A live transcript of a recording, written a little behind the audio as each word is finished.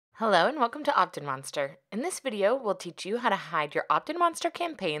Hello and welcome to OptinMonster. In this video, we'll teach you how to hide your OptinMonster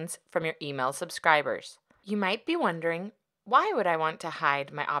campaigns from your email subscribers. You might be wondering, why would I want to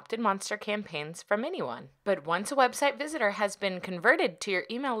hide my OptinMonster campaigns from anyone? But once a website visitor has been converted to your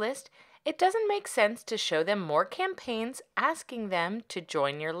email list, it doesn't make sense to show them more campaigns asking them to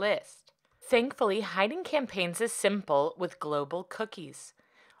join your list. Thankfully, hiding campaigns is simple with global cookies.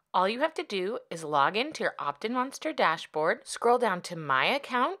 All you have to do is log into your OptinMonster dashboard, scroll down to My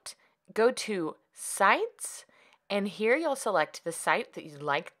Account, go to Sites, and here you'll select the site that you'd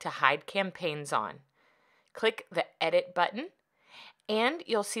like to hide campaigns on. Click the Edit button, and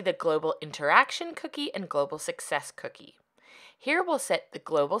you'll see the Global Interaction cookie and Global Success cookie. Here we'll set the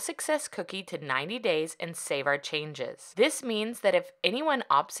Global Success cookie to 90 days and save our changes. This means that if anyone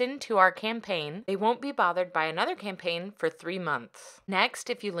opts into our campaign, they won't be bothered by another campaign for 3 months. Next,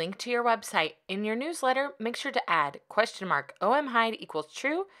 if you link to your website in your newsletter, make sure to add $omhide equals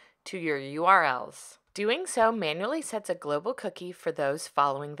true to your URLs. Doing so manually sets a global cookie for those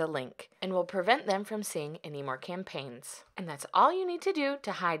following the link and will prevent them from seeing any more campaigns. And that's all you need to do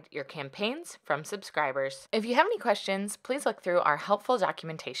to hide your campaigns from subscribers. If you have any questions, please look through our helpful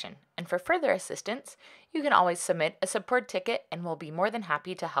documentation. And for further assistance, you can always submit a support ticket and we'll be more than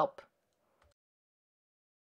happy to help.